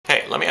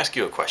let me ask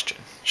you a question.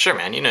 Sure,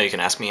 man, you know you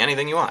can ask me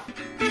anything you want.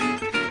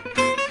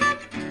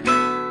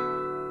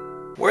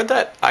 Where'd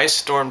that ice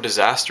storm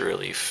disaster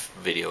relief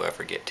video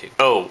ever get to?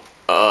 Oh,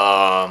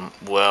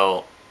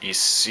 well, you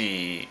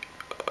see,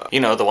 you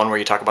know, the one where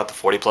you talk about the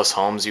 40 plus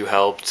homes you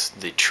helped,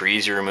 the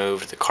trees you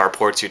removed, the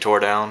carports you tore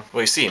down.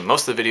 Well, you see,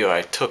 most of the video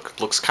I took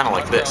looks kind of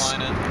like this.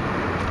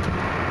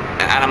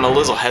 And I'm a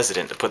little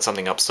hesitant to put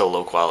something up so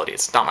low quality.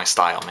 It's not my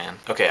style, man.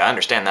 Okay, I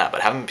understand that,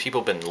 but haven't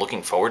people been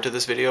looking forward to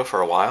this video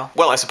for a while?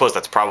 Well, I suppose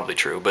that's probably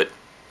true, but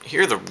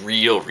here are the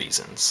real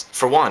reasons.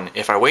 For one,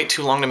 if I wait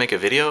too long to make a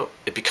video,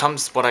 it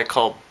becomes what I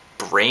call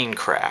brain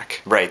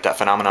crack. Right, that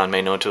phenomenon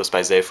made known to us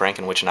by Zay Frank,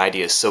 in which an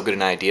idea is so good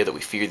an idea that we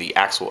fear the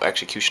actual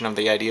execution of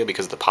the idea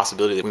because of the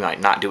possibility that we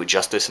might not do it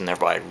justice and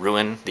thereby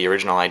ruin the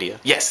original idea.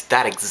 Yes,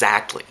 that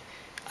exactly.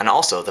 And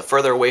also, the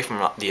further away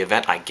from the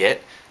event I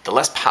get, the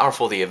less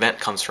powerful the event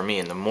comes for me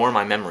and the more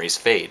my memories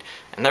fade,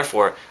 and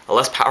therefore a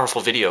less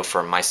powerful video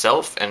for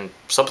myself and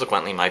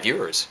subsequently my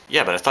viewers.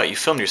 Yeah, but I thought you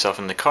filmed yourself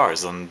in the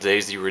cars on the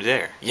days you were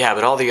there. Yeah,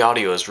 but all the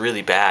audio is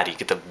really bad. You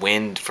get the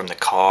wind from the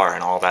car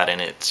and all that in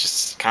it. It's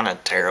just kind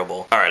of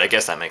terrible. Alright, I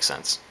guess that makes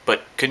sense.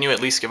 But couldn't you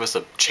at least give us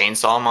a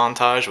chainsaw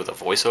montage with a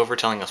voiceover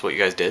telling us what you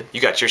guys did?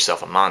 You got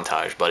yourself a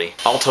montage, buddy.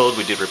 All told,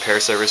 we did repair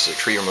service or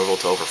tree removal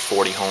to over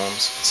 40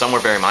 homes. Some were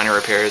very minor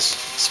repairs,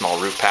 small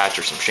roof patch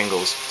or some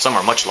shingles. Some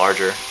are much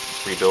larger,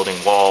 rebuilding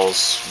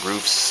walls,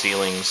 roofs,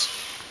 ceilings.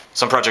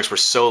 Some projects were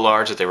so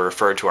large that they were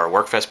referred to our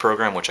workfest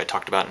program, which I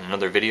talked about in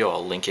another video.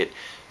 I'll link it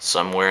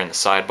somewhere in the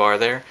sidebar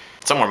there.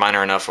 Some were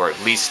minor enough, or at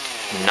least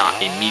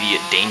not immediate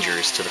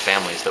dangers to the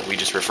families, that we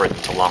just referred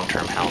them to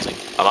long-term housing.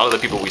 A lot of the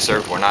people we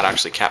served were not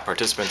actually CAP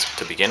participants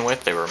to begin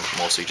with. They were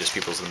mostly just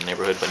people in the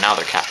neighborhood, but now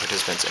they're CAP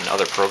participants in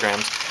other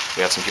programs.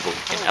 We have some people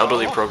in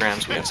elderly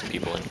programs, we have some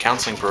people in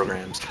counseling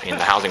programs, in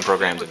the housing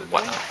programs and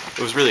whatnot.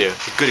 It was really a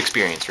good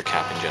experience for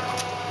CAP in general.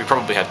 We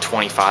probably had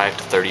 25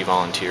 to 30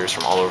 volunteers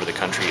from all over the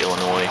country: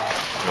 Illinois,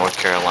 North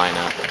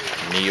Carolina,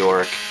 New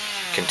York,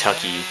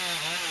 Kentucky,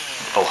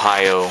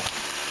 Ohio.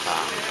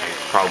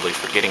 I'm probably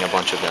forgetting a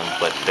bunch of them,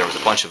 but there was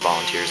a bunch of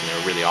volunteers and they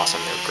were really awesome.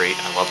 They were great.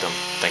 I loved them.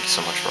 Thank you so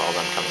much for all of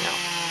them coming out.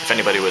 If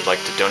anybody would like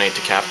to donate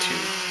to CAP to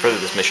further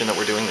this mission that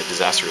we're doing, the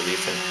disaster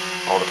relief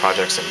and all the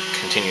projects, and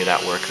continue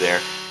that work there,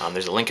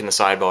 there's a link in the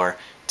sidebar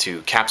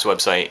to CAP's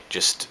website.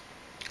 Just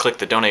click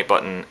the donate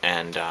button,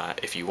 and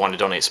if you want to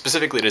donate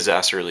specifically to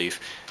disaster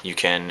relief, you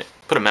can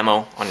put a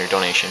memo on your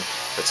donation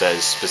that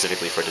says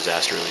specifically for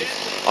disaster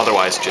relief.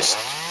 Otherwise, just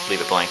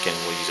leave it blank and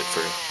we'll use it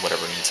for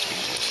whatever needs to be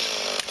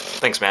used.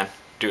 Thanks, man.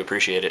 Do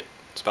appreciate it.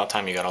 It's about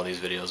time you got all these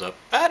videos up.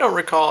 I don't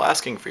recall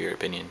asking for your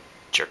opinion,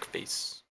 jerk face.